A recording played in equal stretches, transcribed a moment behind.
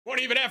What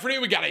even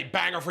afternoon, we got a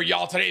banger for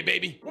y'all today,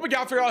 baby. What we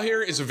got for y'all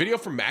here is a video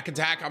from Mac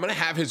Attack. I'm gonna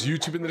have his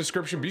YouTube in the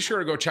description. Be sure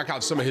to go check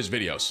out some of his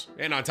videos.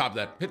 And on top of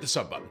that, hit the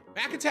sub button.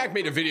 Mac Attack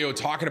made a video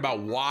talking about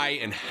why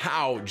and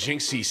how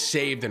Jynxzi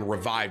saved and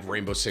revived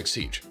Rainbow Six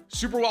Siege.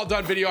 Super well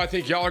done video. I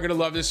think y'all are gonna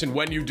love this, and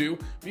when you do,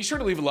 be sure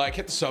to leave a like,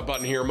 hit the sub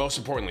button here. Most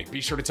importantly,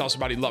 be sure to tell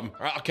somebody you love them.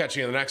 All right, I'll catch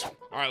you in the next one.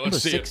 All right, let's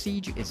see it. Rainbow Six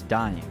Siege is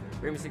dying.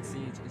 Rainbow Six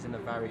Siege is in a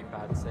very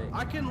bad state.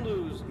 I can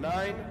lose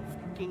 9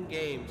 fucking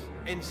games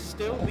and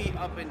still be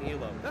up in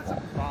Elo. That's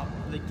a problem.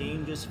 The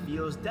game just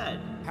feels dead.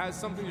 Has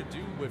something to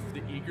do with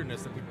the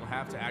eagerness that people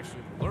have to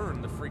actually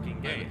learn the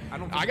freaking game.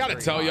 I gotta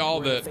tell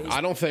y'all that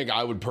I don't think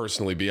I would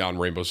personally be on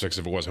Rainbow Six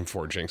if it wasn't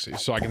for Jynxzi.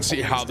 So I can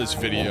see how this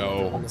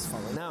video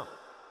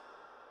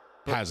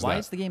has Why that.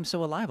 is the game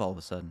so alive all of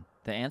a sudden?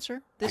 The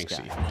answer? This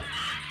Jynxzi. guy.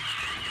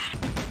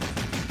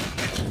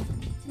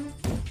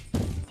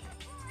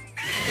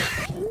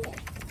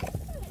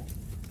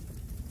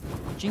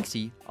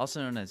 Jynxzi,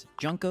 also known as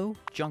Junko,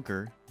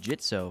 Junker,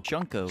 Jitso,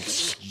 Junko,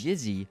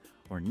 Jizzy,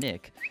 or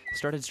Nick,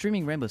 started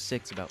streaming Rainbow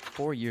Six about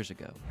 4 years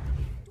ago.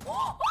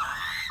 Wow,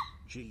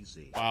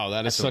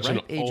 that is At the such ripe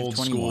an age old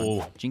of 21,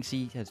 school.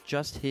 Jynxzi has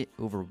just hit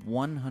over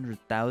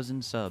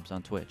 100,000 subs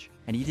on Twitch,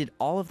 and he did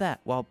all of that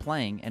while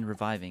playing and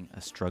reviving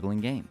a struggling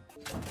game.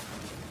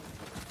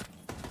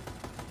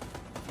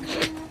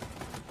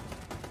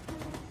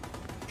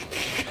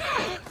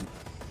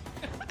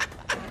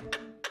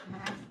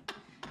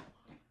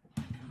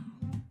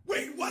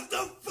 Wait, what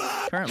the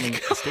fuck? Currently,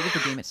 the state of the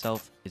game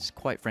itself is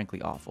quite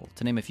frankly awful.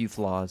 To name a few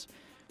flaws,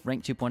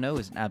 Rank 2.0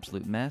 is an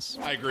absolute mess.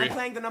 I agree. I'm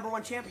playing the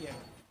 #1 champion.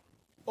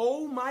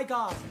 Oh my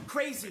god.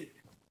 Crazy.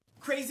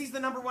 Crazy's the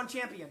 #1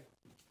 champion.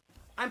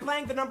 I'm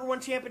playing the #1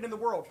 champion in the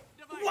world.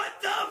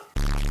 What the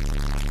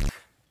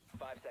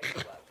 5 seconds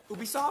left.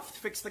 Ubisoft,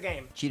 fix the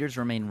game. Cheaters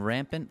remain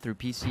rampant through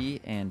PC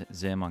and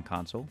Zim on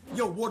console.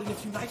 Yo, Warden,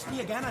 if you knife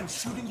me again, I'm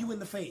shooting you in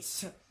the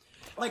face.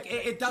 Like,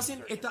 it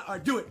doesn't,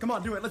 do it. Come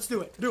on, do it. Let's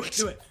do it. Do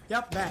it.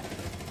 Yep, bat.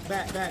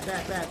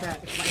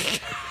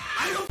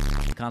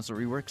 The console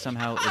rework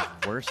somehow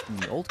is worse than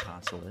the old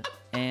console,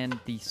 and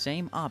the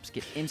same ops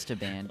get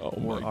insta-banned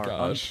or are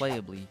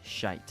unplayably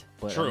shite.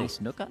 But at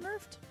least Nook got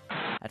nerfed?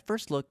 At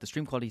first look, the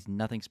stream quality is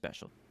nothing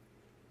special.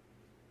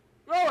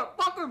 Oh,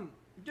 fuck him!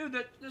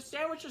 Dude, the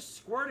sandwich just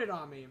squirted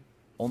on me.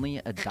 Only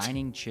a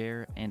dining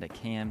chair and a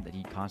cam that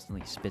he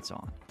constantly spits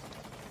on.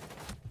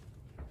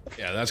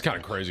 Yeah, that's kind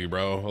of crazy,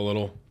 bro. A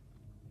little.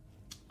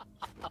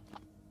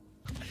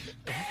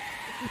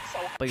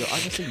 But you'll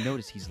obviously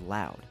notice he's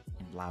loud,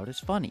 and loud is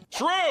funny.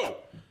 True!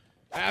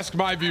 Ask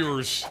my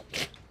viewers.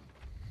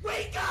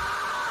 Wake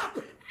up!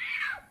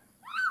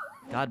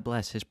 God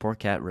bless his poor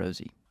cat,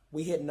 Rosie.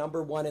 We hit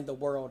 #1 in the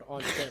world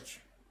on Twitch.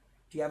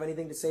 Do you have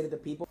anything to say to the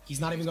people?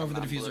 He's not even going for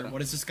the diffuser.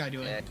 What is this guy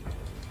doing?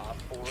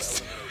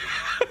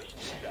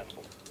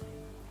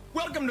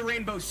 Welcome to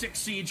Rainbow Six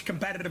Siege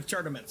competitive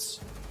tournaments.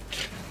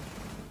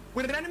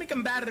 When an enemy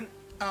combatant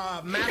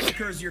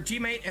massacres your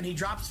teammate and he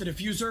drops the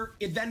diffuser,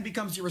 it then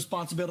becomes your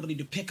responsibility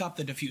to pick up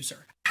the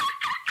diffuser.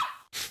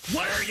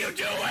 What are you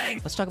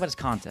doing? Let's talk about his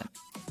content.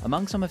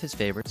 Among some of his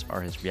favorites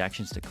are his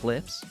reactions to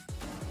clips.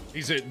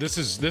 This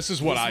is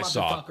what I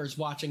saw. Motherfuckers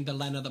watching the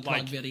Len of the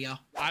Plug video.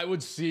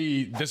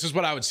 This is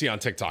what I would see on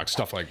TikTok,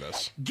 stuff like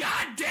this.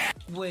 God damn!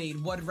 Wait,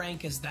 what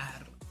rank is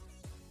that?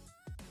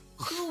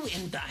 Who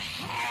in the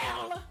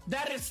hell?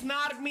 That is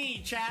not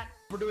me, chat.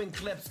 We're doing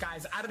clips,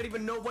 guys. I don't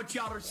even know what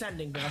y'all are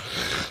sending, bro.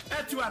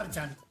 2 out of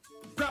 10.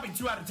 Probably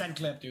 2 out of 10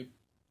 clip, dude.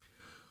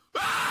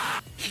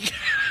 Ah!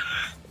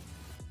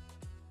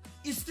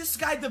 Is this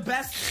guy the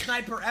best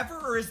sniper ever,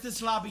 or is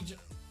this lobby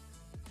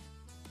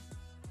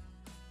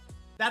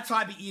That's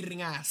why I be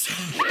eating ass.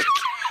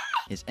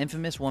 His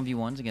infamous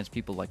 1v1s against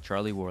people like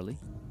Charlie Worley.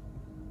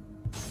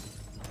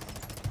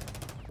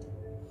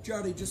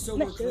 Charlie, just so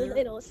we're clear.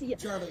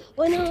 Charlie,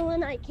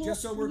 when I can't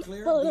just so we're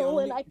clear.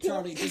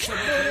 Charlie, just so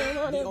we're clear.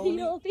 Oh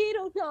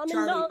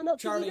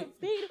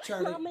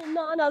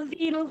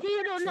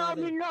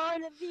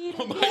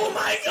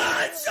my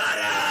God! Shut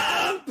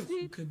up!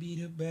 You could be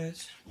the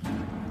best.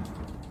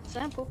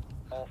 Sample.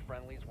 All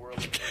friendlies were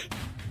eliminated.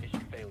 Mission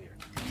failure.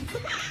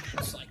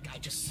 It's like I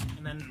just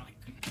and then like.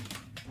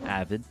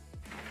 Avid.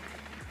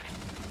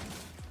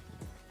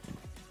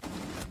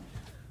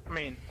 I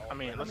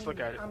mean, let's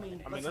look at it.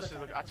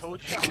 I told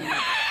you.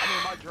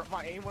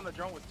 My aim on the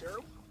drone was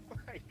terrible.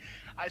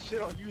 I shit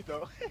on you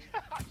though.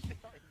 I shit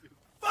on you.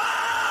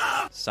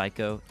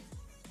 Psycho.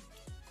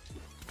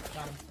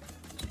 Got him.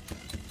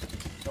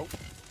 Nope.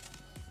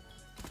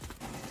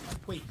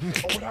 Wait. Oh,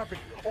 what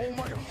happened? Oh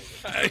my God.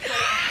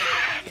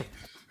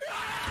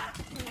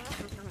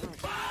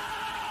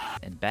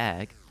 And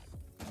Bag.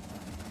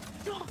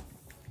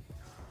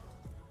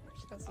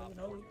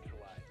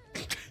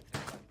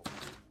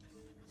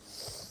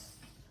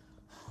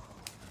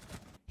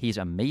 He's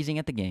amazing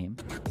at the game.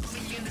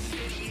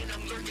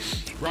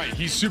 Right,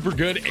 he's super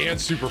good and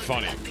super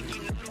funny.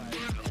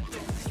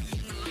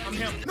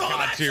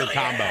 God tier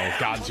combo.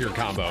 God tier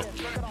combo.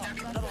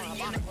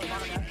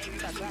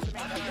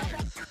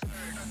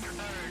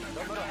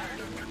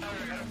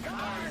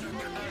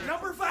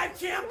 5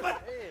 champ,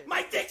 but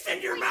my dick's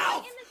in your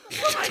mouth.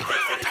 But my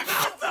dick's in his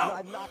mouth,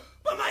 though.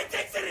 But my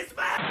dick's in his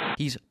mouth.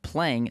 He's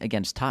playing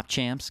against top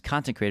champs,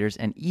 content creators,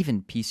 and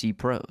even PC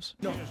pros.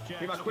 No,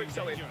 be my quick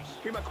selling.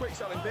 Be my quick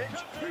selling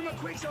bitch. Be my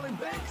quick selling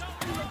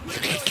bitch. Be my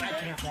quick selling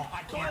bitch.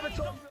 I can't.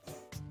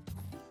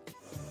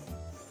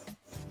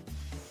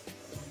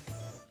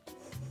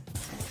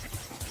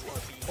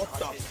 What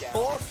the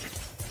fuck?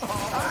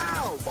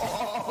 Ow!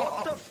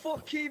 What the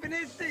fuck even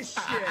is this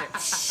shit?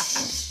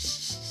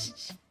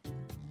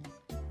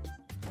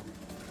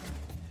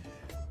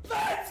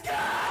 Let's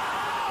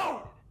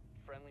go!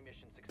 Friendly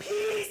mission success.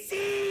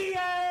 PC!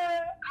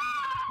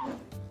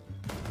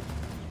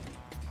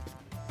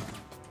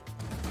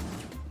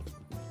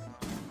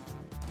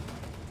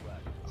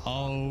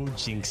 Oh,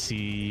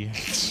 Jynxzi.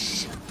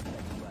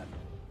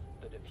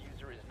 The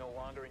diffuser is no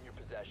longer in your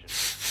possession.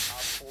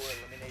 Op 4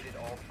 eliminated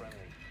all friendlies.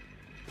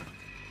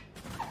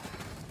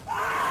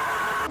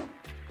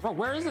 Bro,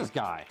 where is this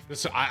guy?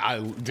 This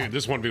dude,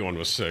 this 1v1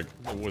 was sick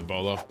with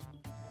Bolo.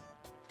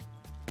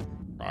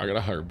 I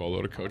gotta hire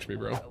Bolo to coach me,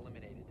 bro.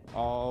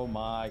 Oh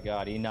my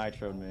god, he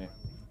nitroed me.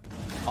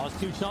 I was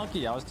too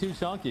chunky. I was too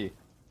chunky.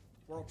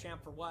 World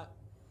champ for what?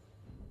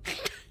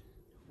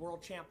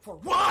 World champ for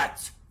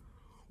what?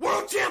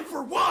 World champ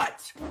for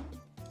what?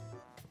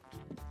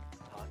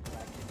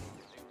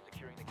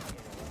 Securing the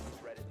container once the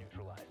threat is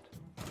neutralized.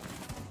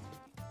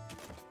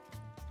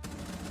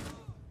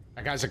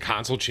 That guy's a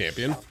console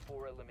champion. Op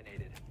 4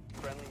 eliminated.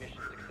 Friendly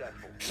mission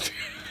successful.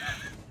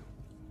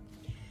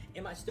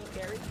 Am I still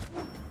carried?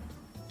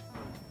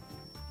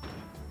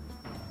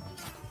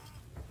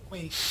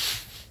 Wait.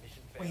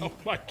 Wait. Oh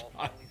my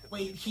god.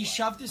 Wait, he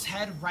shoved his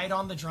head right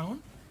on the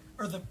drone?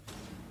 Or the...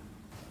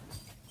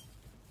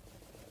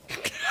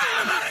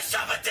 I'm gonna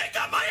shove a dick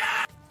on my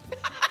ass!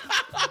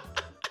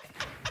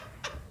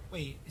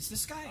 Wait, is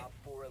this guy... Op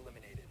 4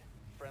 eliminated.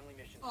 Friendly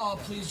mission Oh,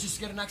 please just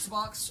get an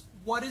Xbox.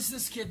 What is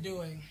this kid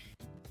doing?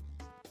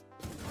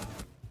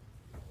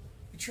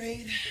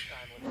 Betrayed.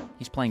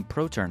 He's playing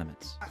pro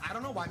tournaments. I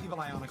don't know why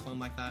people Iona clone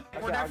like that.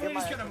 Okay, we're definitely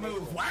just gonna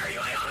move. Why are you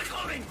Iona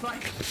cloning?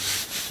 Like...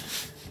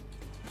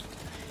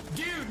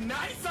 Dude,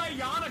 nice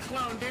Iona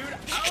clone, dude.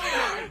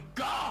 Oh my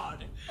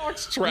god.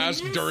 Talks trash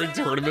during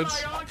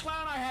tournaments. Iona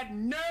clone, I had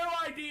no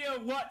idea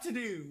what to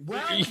do.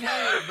 Well played,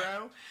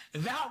 bro.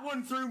 That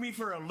one threw me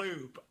for a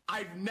loop.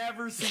 I've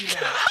never seen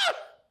that.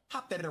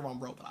 Hop that on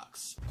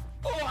Roblox.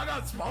 Oh, I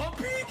got spawn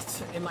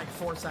peeked in like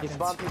 4 seconds.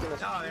 Oh,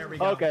 there we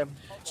go. Okay.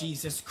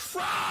 Jesus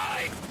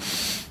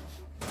Christ.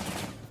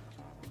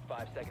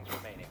 5 seconds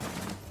remaining.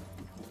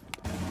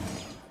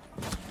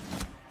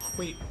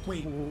 Wait.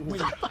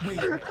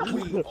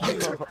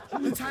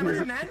 The timer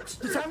didn't end?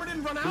 The timer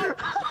didn't run out?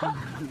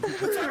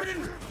 The timer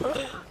didn't...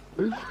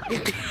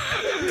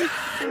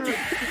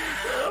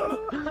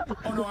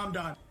 Oh no, I'm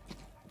done.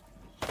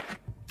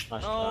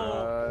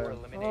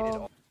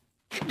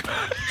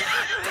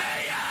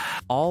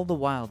 All the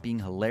while being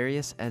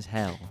hilarious as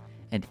hell,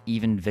 and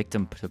even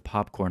victim to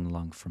popcorn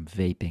lung from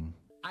vaping.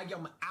 I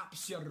am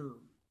absolute.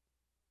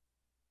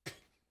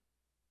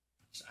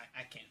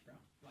 I can't, bro.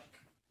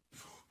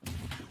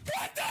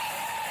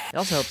 It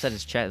also helps that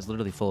his chat is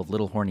literally full of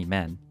little horny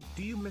men.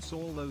 Do you miss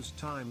all those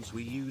times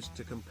we used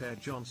to compare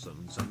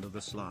Johnsons under the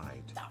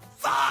slide?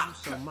 Fuck!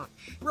 Thank you so much,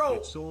 bro.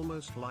 It's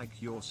almost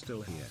like you're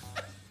still here.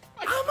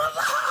 I'm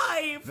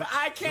alive!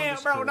 I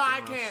can't, bro. No,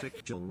 I can't.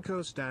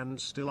 Jynxzi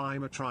stand still.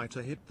 I'ma try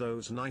to hit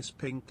those nice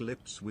pink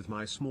lips with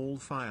my small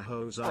fire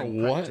hose. Bro,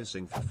 I'm what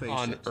practicing for faces.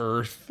 on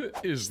earth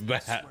is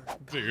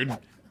that, dude?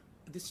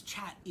 This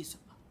chat is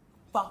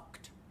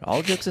fucked.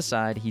 All jokes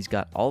aside, he's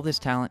got all this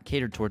talent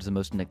catered towards the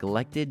most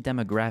neglected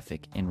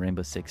demographic in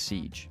Rainbow Six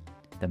Siege,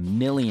 the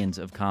millions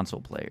of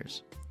console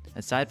players.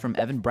 Aside from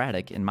Evan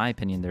Braddock, in my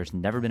opinion, there's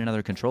never been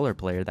another controller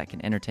player that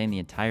can entertain the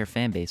entire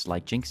fanbase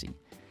like Jynxzi.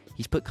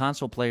 He's put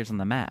console players on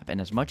the map, and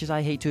as much as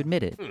I hate to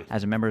admit it,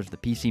 as a member of the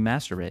PC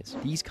Master Race,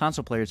 these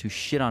console players who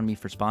shit on me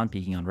for spawn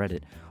peeking on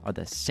Reddit are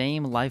the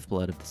same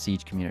lifeblood of the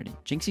Siege community.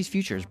 Jynxzi's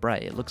future is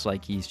bright. It looks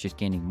like he's just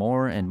gaining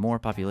more and more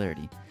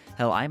popularity.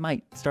 Hell, I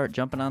might start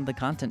jumping on the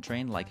content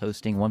train, like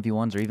hosting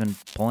 1v1s or even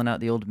pulling out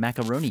the old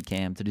macaroni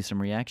cam to do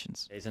some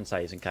reactions. He's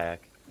inside, he's in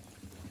kayak.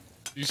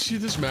 You see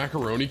this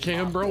macaroni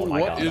cam, bro? Oh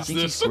what is I think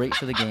this? he's great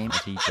for the game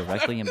as he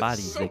directly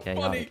embodies the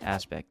chaotic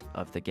aspect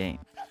of the game.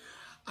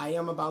 I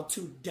am about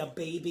to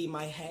da-baby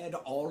my head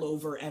all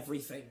over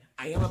everything.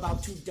 I am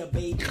about to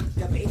da-baby.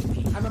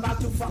 I'm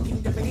about to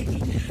fucking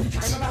da-baby.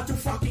 I'm about to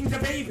fucking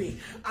da-baby.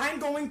 I'm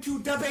going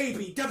to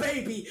da-baby.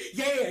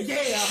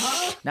 Yeah,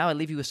 huh? Now I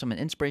leave you with some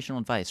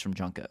inspirational advice from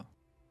Junko.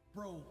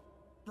 Bro,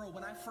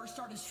 when I first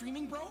started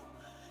streaming, bro,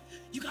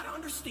 you gotta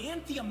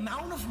understand the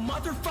amount of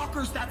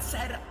motherfuckers that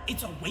said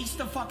it's a waste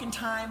of fucking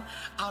time.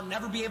 I'll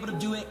never be able to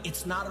do it.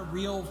 It's not a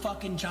real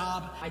fucking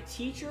job. My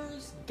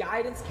teachers,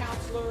 guidance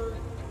counselor,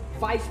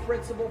 vice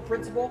principal,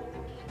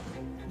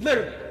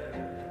 literally,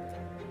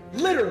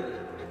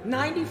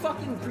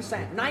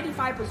 90%,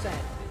 95%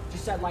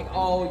 just said like,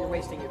 oh, you're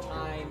wasting your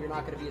time, you're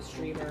not gonna be a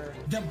streamer.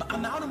 The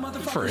amount of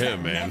motherfuckers for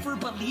him, that man, never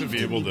believed to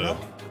be able in me, to.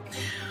 bro.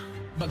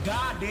 But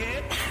God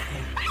did.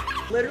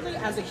 Literally,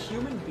 as a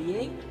human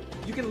being,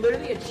 you can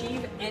literally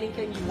achieve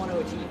anything you want to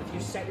achieve if you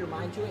set your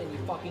mind to it and you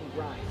fucking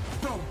grind.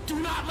 Bro, do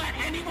not let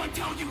anyone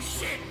tell you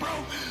shit, bro.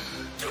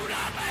 Do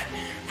not let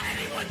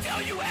anyone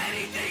tell you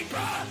anything,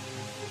 bro.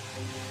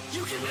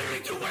 You can literally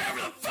do whatever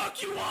the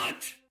fuck you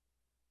want.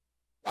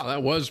 Wow,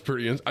 that was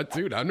pretty,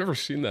 dude, I've never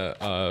seen that,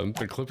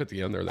 the clip at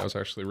the end there. That was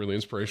actually really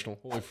inspirational.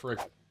 Holy frick.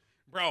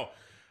 Bro,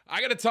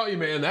 I gotta tell you,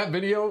 man, that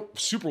video,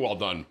 super well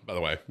done, by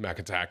the way, Mac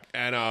Attack.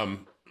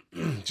 And,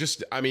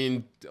 just, I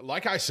mean,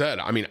 like I said,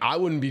 I mean, I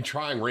wouldn't be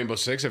trying Rainbow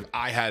Six if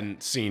I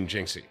hadn't seen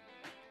Jynxzi.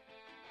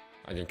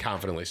 I can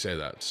confidently say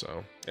that.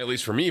 So, at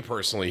least for me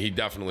personally, he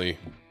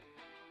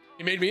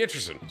made me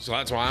interested. So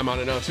that's why I'm on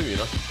it now too, you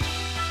know?